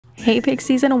Hey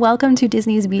Pixies, and welcome to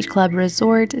Disney's Beach Club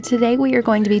Resort. Today we are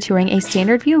going to be touring a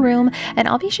standard view room, and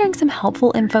I'll be sharing some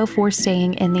helpful info for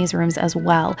staying in these rooms as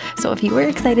well. So if you were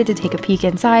excited to take a peek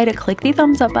inside, click the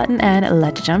thumbs up button and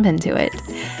let's jump into it.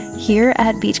 Here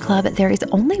at Beach Club, there is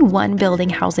only one building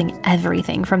housing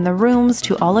everything from the rooms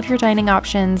to all of your dining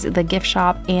options, the gift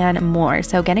shop, and more.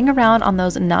 So getting around on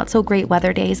those not so great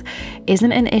weather days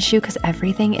isn't an issue because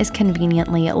everything is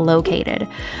conveniently located.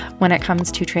 When it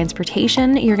comes to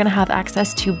transportation, you're going to have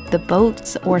access to the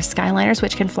boats or Skyliners,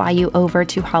 which can fly you over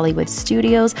to Hollywood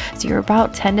Studios. So you're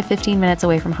about 10 to 15 minutes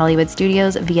away from Hollywood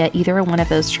Studios via either one of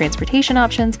those transportation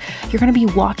options. You're going to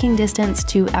be walking distance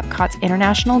to Epcot's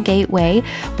International Gateway,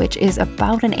 which is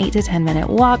about an 8 to 10 minute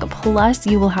walk. Plus,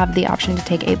 you will have the option to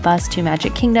take a bus to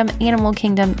Magic Kingdom, Animal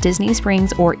Kingdom, Disney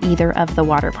Springs, or either of the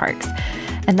water parks.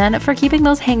 And then for keeping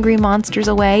those hangry monsters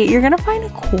away, you're going to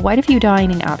find quite a few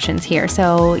dining options here.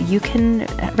 So you can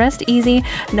rest easy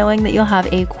knowing that you'll have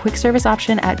a quick service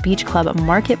option at Beach Club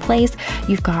Marketplace.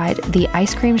 You've got the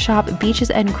ice cream shop, Beaches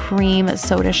and Cream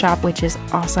soda shop, which is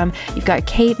awesome. You've got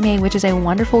Cape May, which is a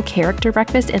wonderful character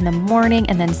breakfast in the morning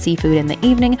and then seafood in the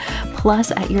evening. Plus,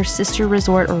 at your sister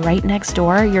resort right next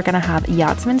door, you're going to have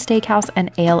Yachtsman Steakhouse and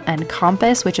Ale and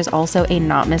Compass, which is also a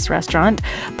not miss restaurant,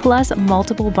 plus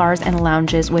multiple bars and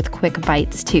lounges with quick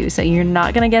bites too. So you're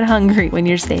not gonna get hungry when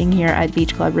you're staying here at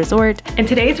Beach Club Resort. And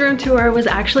today's room tour was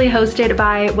actually hosted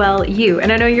by, well, you.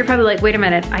 And I know you're probably like, wait a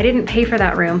minute, I didn't pay for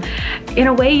that room. In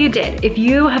a way you did. If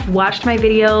you have watched my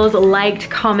videos, liked,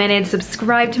 commented,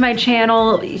 subscribed to my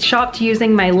channel, shopped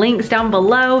using my links down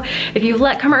below, if you've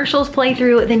let commercials play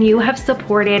through, then you have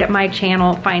supported my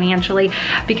channel financially,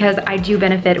 because I do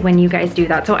benefit when you guys do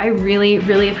that. So I really,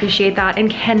 really appreciate that and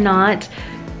cannot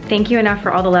thank you enough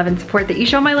for all the love and support that you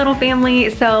show my little family.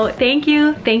 So thank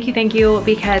you, thank you, thank you,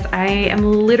 because I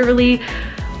am literally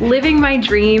living my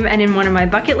dream and in one of my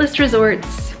bucket list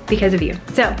resorts because of you.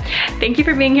 So thank you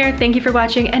for being here, thank you for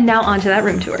watching, and now on to that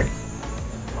room tour.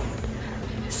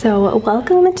 So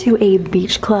welcome to a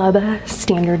Beach Club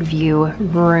standard view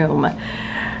room.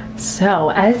 So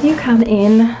as you come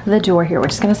in the door here, we're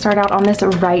just gonna start out on this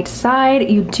right side.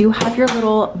 You do have your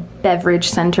little beverage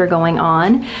center going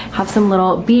on. Have some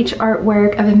little beach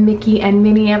artwork of Mickey and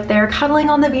Minnie up there cuddling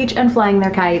on the beach and flying their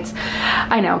kites.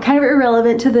 I know, kind of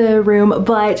irrelevant to the room,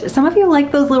 but some of you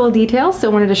like those little details,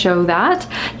 so wanted to show that.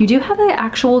 You do have an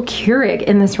actual Keurig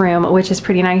in this room, which is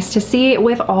pretty nice to see,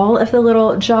 with all of the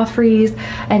little Joffreys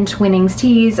and Twinnings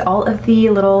teas, all of the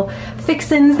little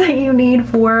fixins that you need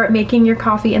for making your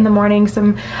coffee in the morning,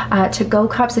 some to-go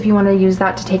cups if you want to use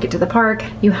that to take it to the park.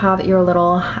 You have your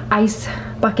little ice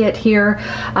bucket here,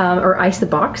 or ice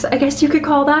box, I guess you could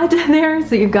call that there.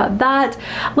 So you've got that.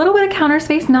 A little bit of counter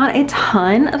space, not a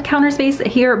ton of counter space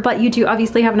here, but you do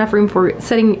obviously have enough room for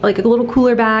setting like a little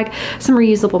cooler bag, some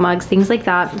reusable mugs, things like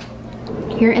that.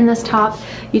 Here in this top,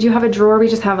 you do have a drawer. We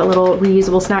just have a little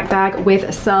reusable snack bag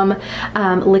with some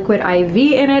liquid IV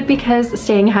in it, because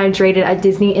staying hydrated at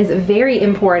Disney is very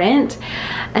important.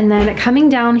 And then coming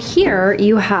down here,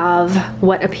 you have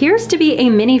what appears to be a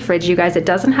mini fridge, you guys. It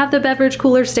doesn't have the beverage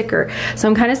cooler sticker. So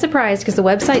I'm kind of surprised because the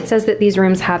website says that these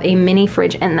rooms have a mini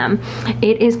fridge in them.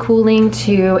 It is cooling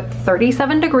to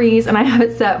 37 degrees and I have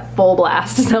it set full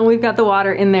blast. So we've got the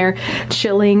water in there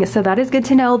chilling. So that is good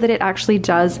to know that it actually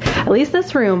does, at least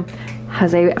this room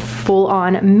has a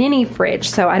full-on mini fridge.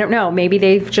 So I don't know, maybe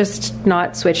they've just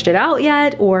not switched it out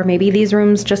yet, or maybe these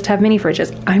rooms just have mini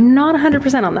fridges. I'm not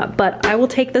 100% on that, but I will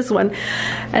take this one.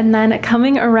 And then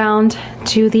coming around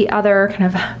to the other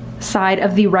kind of side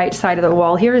of the right side of the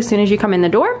wall here, as soon as you come in the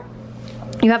door,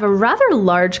 you have a rather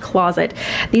large closet.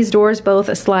 These doors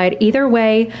both slide either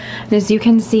way. And as you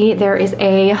can see, there is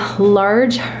a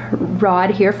large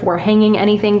rod here for hanging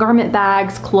anything, garment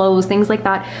bags, clothes, things like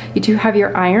that. You do have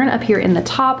your iron up here in the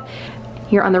top.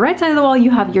 Here on the right side of the wall, you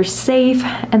have your safe,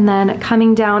 and then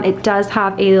coming down, it does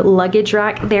have a luggage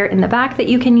rack there in the back that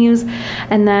you can use.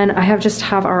 And then I just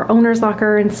have our owner's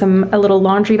locker and a little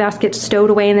laundry basket stowed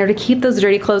away in there to keep those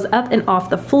dirty clothes up and off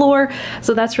the floor.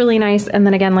 So that's really nice. And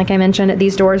then again, like I mentioned,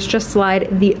 these doors just slide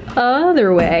the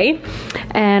other way.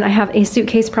 And I have a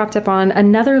suitcase propped up on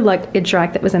another luggage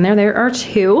rack that was in there. There are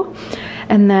two.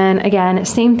 And then again,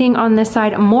 same thing on this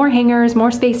side, more hangers,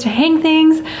 more space to hang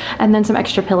things, and then some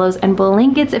extra pillows and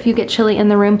blankets if you get chilly in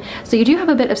the room. So you do have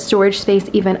a bit of storage space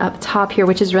even up top here,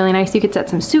 which is really nice. You could set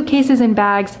some suitcases and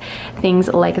bags, things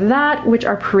like that, which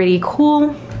are pretty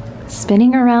cool.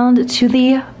 Spinning around to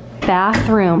the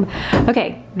bathroom.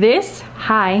 Okay, this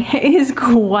high is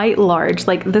quite large.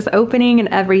 Like this opening and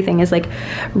everything is like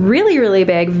really, really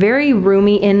big, very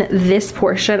roomy in this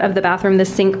portion of the bathroom, the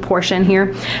sink portion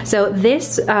here. So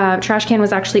this trash can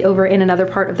was actually over in another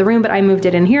part of the room, but I moved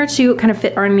it in here to kind of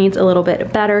fit our needs a little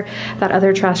bit better. That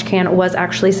other trash can was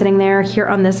actually sitting there. Here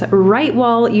on this right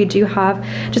wall, you do have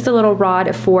just a little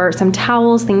rod for some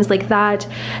towels, things like that.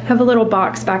 You have a little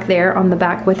box back there on the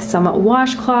back with some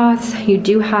washcloths. You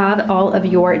do have all of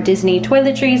your Disney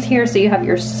toiletries here. So you have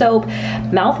your soap,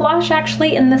 mouthwash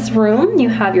actually in this room. You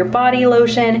have your body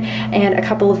lotion and a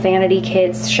couple of vanity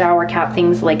kits, shower cap,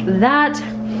 things like that.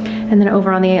 And then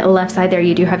over on the left side there,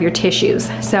 you do have your tissues.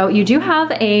 So you do have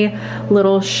a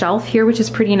little shelf here, which is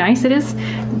pretty nice. It is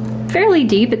fairly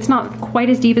deep. It's not quite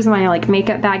as deep as my like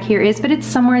makeup bag here is, but it's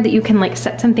somewhere that you can like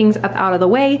set some things up out of the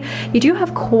way. You do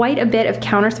have quite a bit of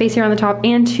counter space here on the top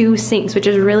and 2 sinks, which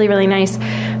is really, really nice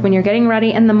when you're getting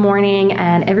ready in the morning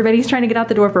and everybody's trying to get out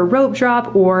the door for a rope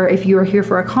drop, or if you're here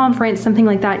for a conference, something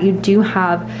like that, you do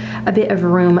have a bit of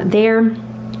room there.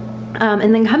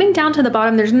 And then coming down to the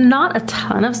bottom, there's not a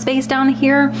ton of space down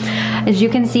here. As you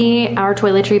can see, our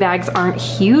toiletry bags aren't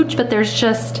huge, but they're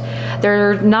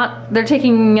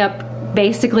taking up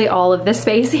basically all of the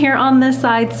space here on this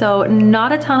side. So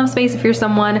not a ton of space if you're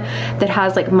someone that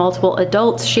has like multiple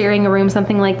adults sharing a room,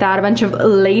 something like that. A bunch of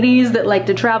ladies that like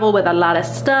to travel with a lot of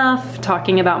stuff,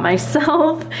 talking about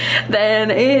myself,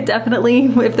 then it definitely,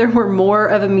 if there were more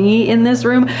of me in this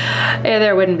room,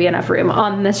 there wouldn't be enough room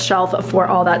on this shelf for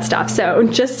all that stuff. So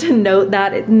just to note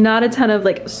that not a ton of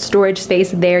like storage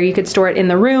space there. You could store it in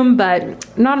the room,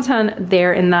 but not a ton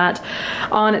there in that.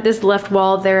 On this left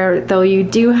wall there, though, you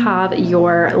do have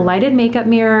your lighted makeup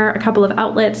mirror, a couple of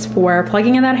outlets for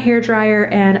plugging in that hair dryer,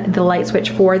 and the light switch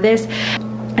for this.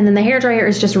 And then the hair dryer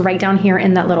is just right down here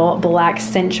in that little black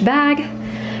cinch bag.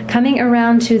 Coming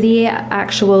around to the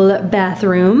actual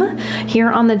bathroom, here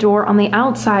on the door on the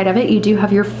outside of it, you do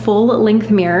have your full length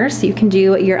mirror, so you can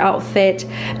do your outfit,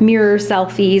 mirror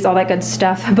selfies, all that good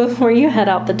stuff before you head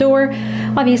out the door.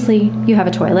 Obviously, you have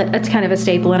a toilet. It's kind of a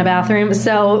staple in a bathroom,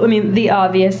 so I mean, the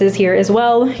obvious is here as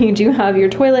well. You do have your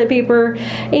toilet paper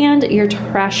and your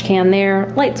trash can there,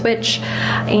 light switch,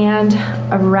 and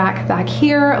a rack back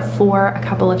here for a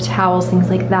couple of towels, things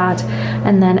like that,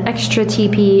 and then extra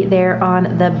TP there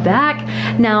on the back.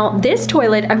 Now this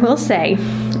toilet, I will say,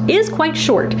 is quite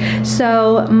short.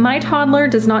 So my toddler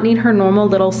does not need her normal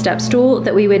little step stool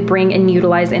that we would bring and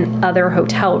utilize in other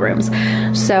hotel rooms.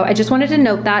 So I just wanted to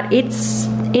note that it's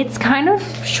kind of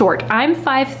short. I'm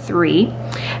 5'3",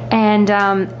 and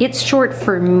it's short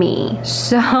for me,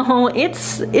 so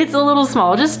it's a little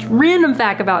small. Just random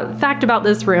fact about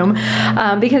this room,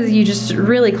 because you just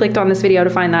really clicked on this video to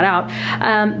find that out.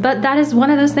 But that is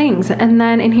one of those things. And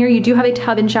then in here you do have a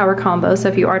tub and shower combo, so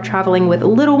if you are traveling with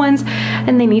little ones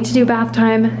and they need to do bath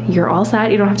time, you're all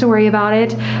set. You don't have to worry about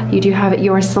it. You do have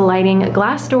your sliding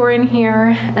glass door in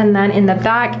here, and then in the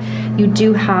back you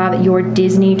do have your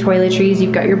Disney toiletries.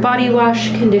 You've got your body wash,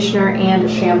 conditioner, and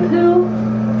shampoo.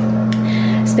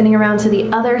 Spinning around to the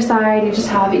other side, you just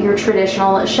have your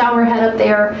traditional shower head up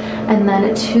there, and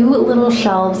then 2 little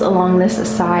shelves along this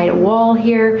side wall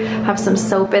here. Have some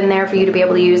soap in there for you to be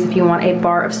able to use if you want a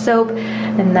bar of soap,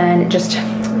 and then just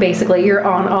basically your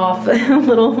on-off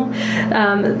little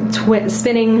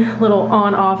spinning little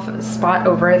on-off spot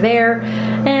over there,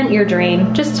 and your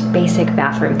drain. Just basic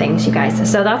bathroom things, you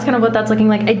guys. So that's kind of what that's looking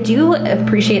like. I do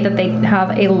appreciate that they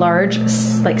have a large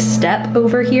like step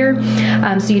over here,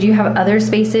 so you do have other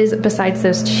spaces besides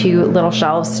those 2 little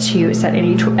shelves to set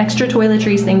any extra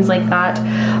toiletries, things like that,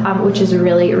 which is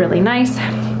really, really nice.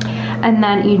 And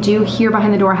then you do here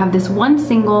behind the door have this one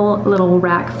single little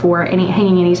rack for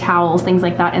hanging any towels, things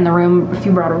like that in the room. If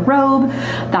you brought a robe,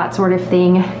 that sort of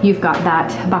thing, you've got that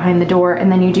behind the door.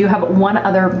 And then you do have one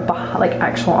other like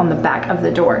actual on the back of the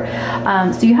door.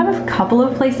 So you have a couple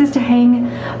of places to hang,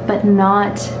 but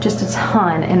not just a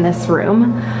ton in this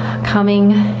room.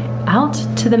 Coming out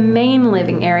to the main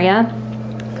living area,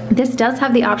 this does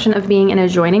have the option of being an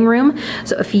adjoining room.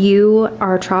 So if you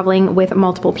are traveling with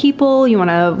multiple people, you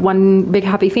want one big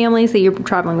happy family, say you're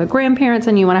traveling with grandparents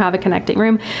and you want to have a connecting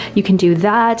room, you can do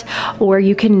that. Or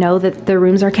you can know that the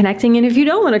rooms are connecting, and if you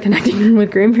don't want a connecting room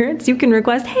with grandparents, you can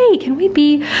request, hey, can we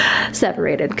be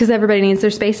separated? Because everybody needs their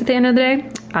space at the end of the day.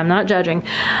 I'm not judging.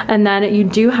 And then you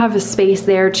do have a space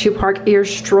there to park your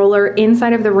stroller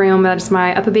inside of the room. That's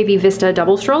my Up a Baby Vista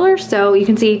double stroller. So you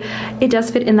can see it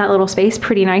does fit in that little space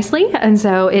pretty nicely. And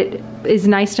so it is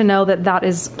nice to know that that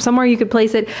is somewhere you could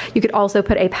place it. You could also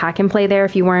put a pack and play there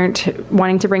if you weren't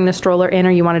wanting to bring the stroller in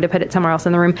or you wanted to put it somewhere else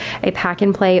in the room. A pack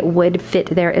and play would fit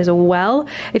there as well.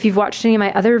 If you've watched any of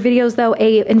my other videos though,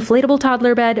 a inflatable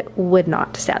toddler bed would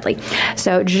not, sadly.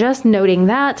 So just noting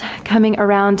that. Coming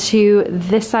around to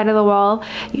this side of the wall,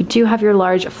 you do have your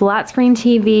large flat screen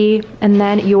TV and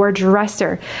then your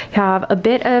dresser. You have a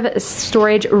bit of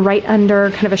storage right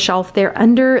under, kind of a shelf there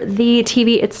under the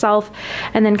TV itself.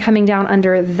 And then coming down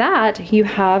under that, you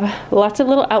have lots of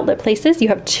little outlet places. You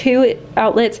have 2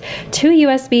 outlets, 2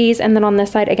 USBs, and then on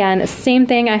this side, again, same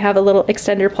thing. I have a little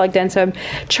extender plugged in, so I'm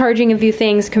charging a few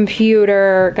things,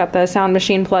 computer, got the sound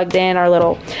machine plugged in, our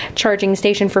little charging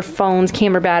station for phones,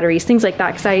 camera batteries, things like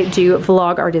that, because I do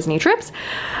vlog our Disney trips.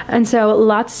 And so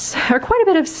lots, or quite a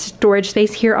bit of storage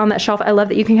space here on that shelf. I love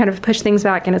that you can kind of push things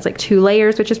back and it's like 2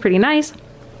 layers, which is pretty nice.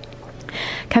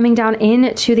 Coming down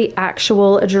into the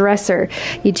actual dresser,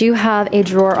 you do have a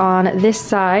drawer on this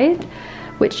side,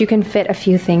 which you can fit a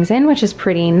few things in, which is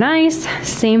pretty nice.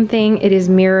 Same thing, it is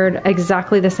mirrored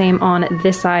exactly the same on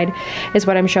this side is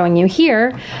what I'm showing you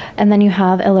here. And then you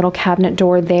have a little cabinet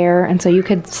door there. And so you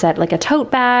could set like a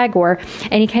tote bag or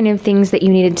any kind of things that you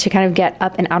needed to kind of get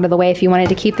up and out of the way if you wanted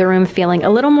to keep the room feeling a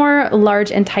little more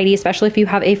large and tidy, especially if you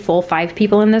have a full 5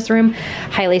 people in this room.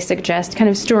 Highly suggest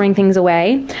kind of storing things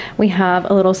away. We have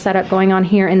a little setup going on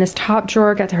here in this top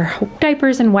drawer, got their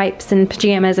diapers and wipes and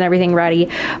pajamas and everything ready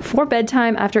for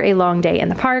bedtime after a long day in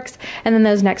the parks. And then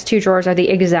those next 2 drawers are the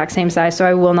exact same size, so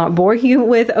I will not bore you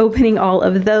with opening all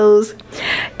of those.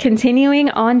 Continuing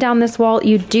on down this wall,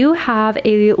 you do have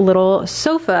a little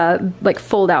sofa, like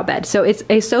fold out bed. So it's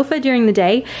a sofa during the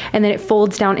day and then it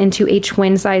folds down into a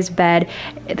twin size bed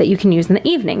that you can use in the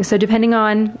evening. So depending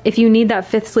on if you need that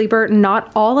 5th sleeper, not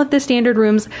all of the standard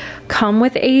rooms come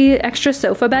with a extra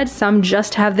sofa bed. Some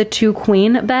just have the 2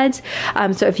 queen beds.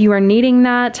 So if you are needing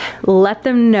that, let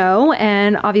them know.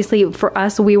 And obviously for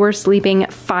us, we were sleeping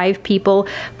 5 people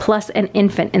plus an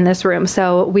infant in this room.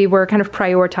 So we were kind of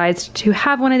prioritized to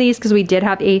have one of these because we did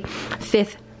have a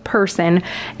 5th person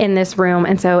in this room.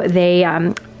 And so they,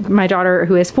 my daughter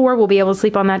who is 4 will be able to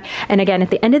sleep on that. And again,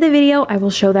 at the end of the video, I will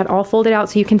show that all folded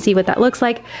out so you can see what that looks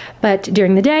like. But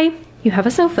during the day, you have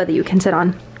a sofa that you can sit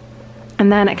on.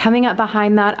 And then coming up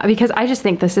behind that, because I just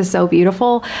think this is so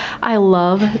beautiful. I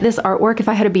love this artwork. If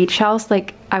I had a beach house,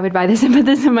 like I would buy this and put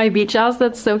this in my beach house.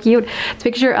 That's so cute. It's a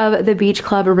picture of the Beach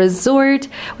Club Resort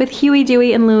with Huey,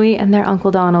 Dewey, and Louie and their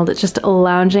Uncle Donald. It's just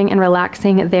lounging and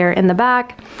relaxing there in the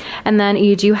back. And then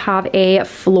you do have a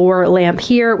floor lamp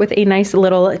here with a nice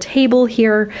little table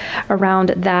here around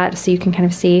that. So you can kind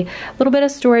of see a little bit of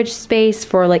storage space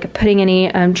for like putting any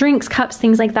drinks, cups,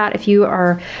 things like that. If you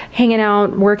are hanging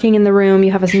out, working in the room,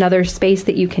 you have another space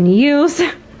that you can use.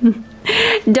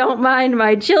 Don't mind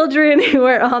my children who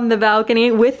are on the balcony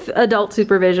with adult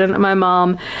supervision. My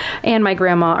mom and my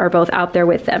grandma are both out there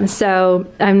with them. So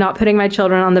I'm not putting my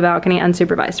children on the balcony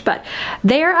unsupervised, but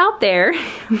they're out there.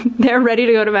 They're ready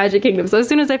to go to Magic Kingdom. So as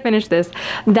soon as I finish this,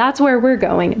 that's where we're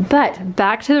going. But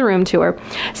back to the room tour,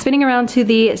 spinning around to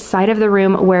the side of the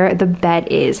room where the bed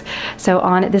is. So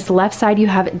on this left side, you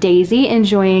have Daisy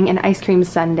enjoying an ice cream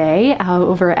sundae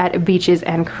over at Beaches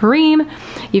and Cream.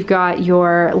 You've got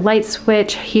your light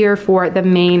switch here for the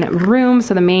main room,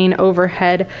 so the main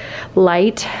overhead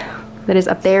light that is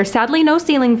up there. Sadly, no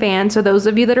ceiling fan, so those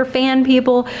of you that are fan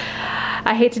people,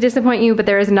 I hate to disappoint you, but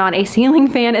there is not a ceiling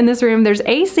fan in this room. There's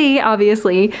AC,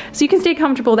 obviously, so you can stay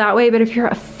comfortable that way, but if you're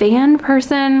a fan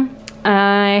person,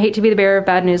 I hate to be the bearer of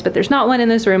bad news, but there's not one in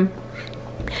this room.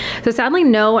 So sadly,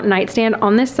 no nightstand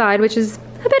on this side, which is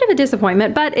a bit of a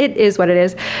disappointment, but it is what it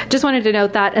is. Just wanted to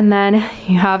note that. And then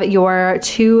you have your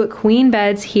 2 queen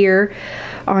beds here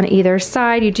on either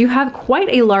side. You do have quite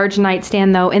a large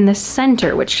nightstand though in the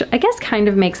center, which I guess kind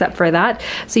of makes up for that.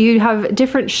 So you have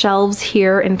different shelves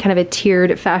here in kind of a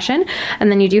tiered fashion.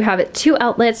 And then you do have 2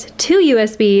 outlets, 2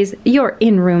 USBs, your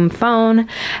in-room phone.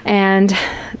 And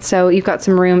so you've got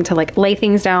some room to like lay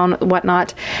things down,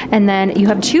 whatnot. And then you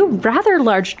have 2 rather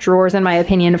large drawers, in my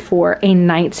opinion, for a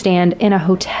nightstand in a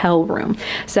hotel room.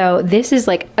 So this is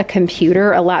like a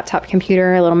computer, a laptop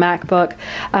computer, a little MacBook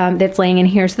that's laying in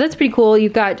here. So that's pretty cool.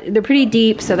 They're pretty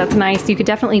deep, so that's nice. You could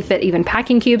definitely fit even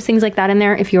packing cubes, things like that in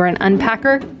there if you're an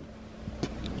unpacker.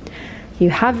 You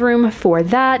have room for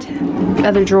that.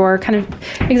 Other drawer, kind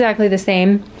of exactly the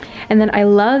same. And then I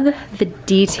love the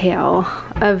detail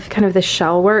of kind of the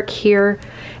shell work here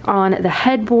on the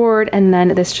headboard, and then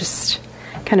this just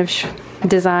kind of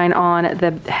design on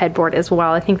the headboard as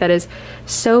well. I think that is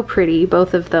so pretty,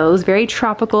 both of those. Very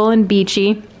tropical and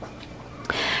beachy.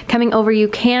 Coming over, you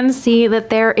can see that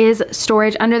there is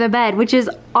storage under the bed, which is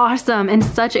awesome and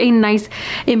such a nice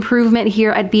improvement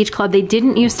here at Beach Club. They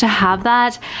didn't used to have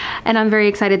that, and I'm very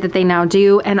excited that they now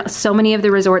do, and so many of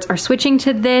the resorts are switching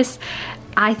to this.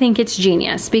 I think it's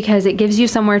genius because it gives you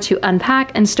somewhere to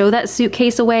unpack and stow that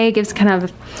suitcase away. It gives kind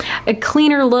of a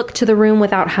cleaner look to the room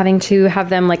without having to have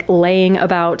them like laying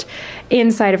about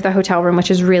inside of the hotel room,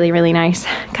 which is really, really nice.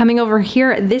 Coming over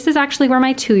here, this is actually where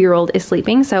my 2-year-old is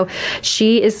sleeping. So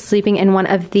she is sleeping in one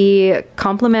of the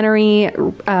complimentary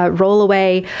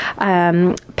roll-away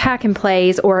pack and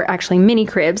plays, or actually mini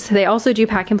cribs. They also do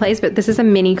pack and plays, but this is a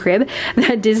mini crib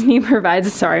that Disney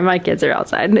provides. Sorry, my kids are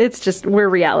outside. It's just, we're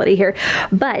reality here.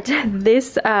 But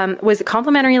this was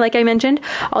complimentary, like I mentioned.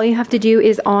 All you have to do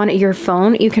is on your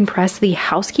phone, you can press the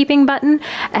housekeeping button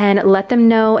and let them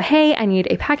know, hey, I need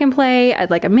a pack and play.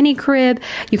 I'd like a mini crib.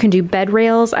 You can do bed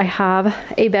rails. I have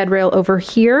a bed rail over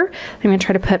here. I'm gonna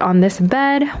try to put on this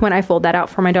bed when I fold that out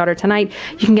for my daughter tonight.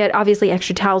 You can get obviously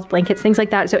extra towels, blankets, things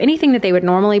like that. So anything that they would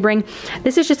normally bring.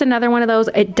 This is just another one of those.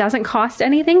 It doesn't cost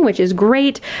anything, which is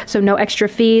great. So no extra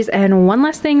fees. And one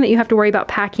less thing that you have to worry about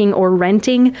packing or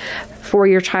renting for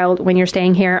your child when you're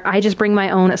staying here. I just bring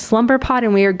my own slumber pod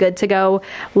and we are good to go.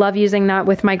 Love using that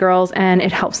with my girls, and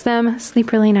it helps them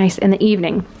sleep really nice in the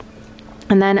evening.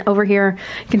 And then over here,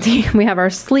 you can see we have our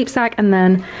sleep sack and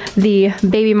then the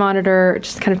baby monitor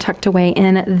just kind of tucked away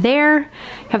in there.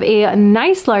 Have a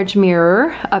nice large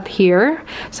mirror up here.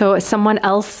 So someone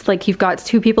else, like you've got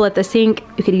 2 people at the sink,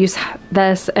 you could use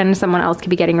this and someone else could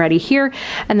be getting ready here.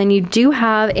 And then you do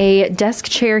have a desk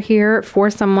chair here for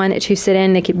someone to sit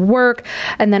in, they could work.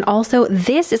 And then also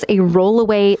this is a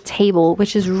roll-away table,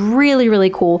 which is really, really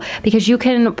cool because you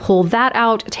can pull that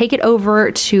out, take it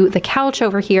over to the couch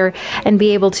over here and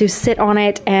be able to sit on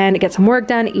it and get some work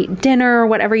done, eat dinner,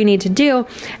 whatever you need to do.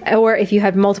 Or if you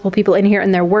have multiple people in here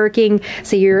and they're working,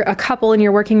 say you're a couple and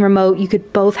you're working remote, you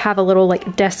could both have a little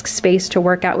like desk space to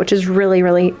work out, which is really,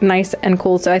 really nice and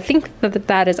cool. So I think that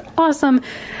that is awesome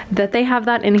that they have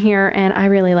that in here, and I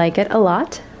really like it a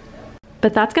lot.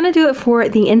 But that's gonna do it for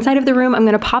the inside of the room. I'm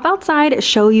gonna pop outside,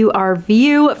 show you our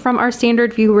view from our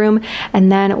standard view room,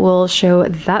 and then we'll show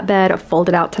that bed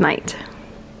folded out tonight.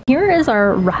 Here is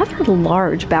our rather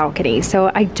large balcony. So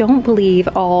I don't believe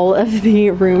all of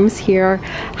the rooms here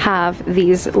have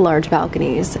these large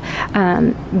balconies,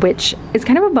 which is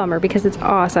kind of a bummer because it's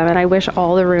awesome and I wish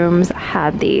all the rooms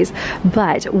had these.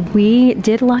 But we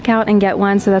did luck out and get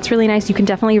one, so that's really nice. You can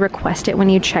definitely request it when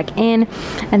you check in.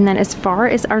 And then as far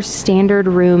as our standard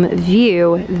room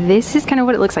view, this is kind of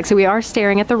what it looks like. So we are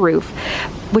staring at the roof,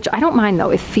 which I don't mind though.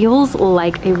 It feels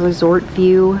like a resort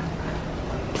view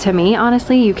to me,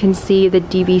 honestly. You can see the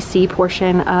DVC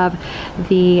portion of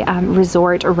the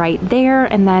resort right there,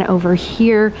 and then over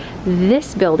here,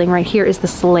 this building right here is the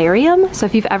solarium. So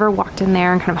if you've ever walked in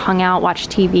there and kind of hung out, watched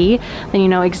TV, then you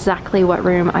know exactly what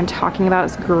room I'm talking about.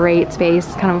 It's a great space,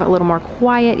 kind of a little more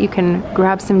quiet. You can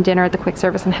grab some dinner at the quick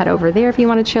service and head over there if you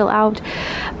want to chill out.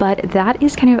 But that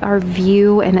is kind of our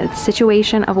view and a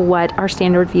situation of what our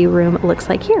standard view room looks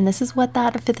like here. And this is what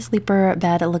that fifth sleeper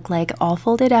bed looked like, all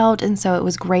folded out, and so it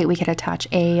was great. We could attach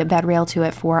a bed rail to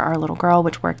it for our little girl,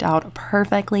 which worked out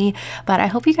perfectly. But I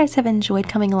hope you guys have enjoyed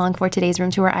coming along for today's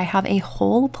room tour. I have a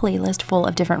whole playlist full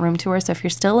of different room tours, so if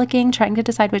you're still looking, trying to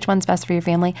decide which one's best for your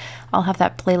family, I'll have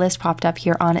that playlist popped up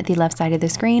here on the left side of the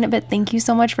screen. But thank you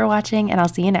so much for watching, and I'll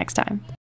see you next time.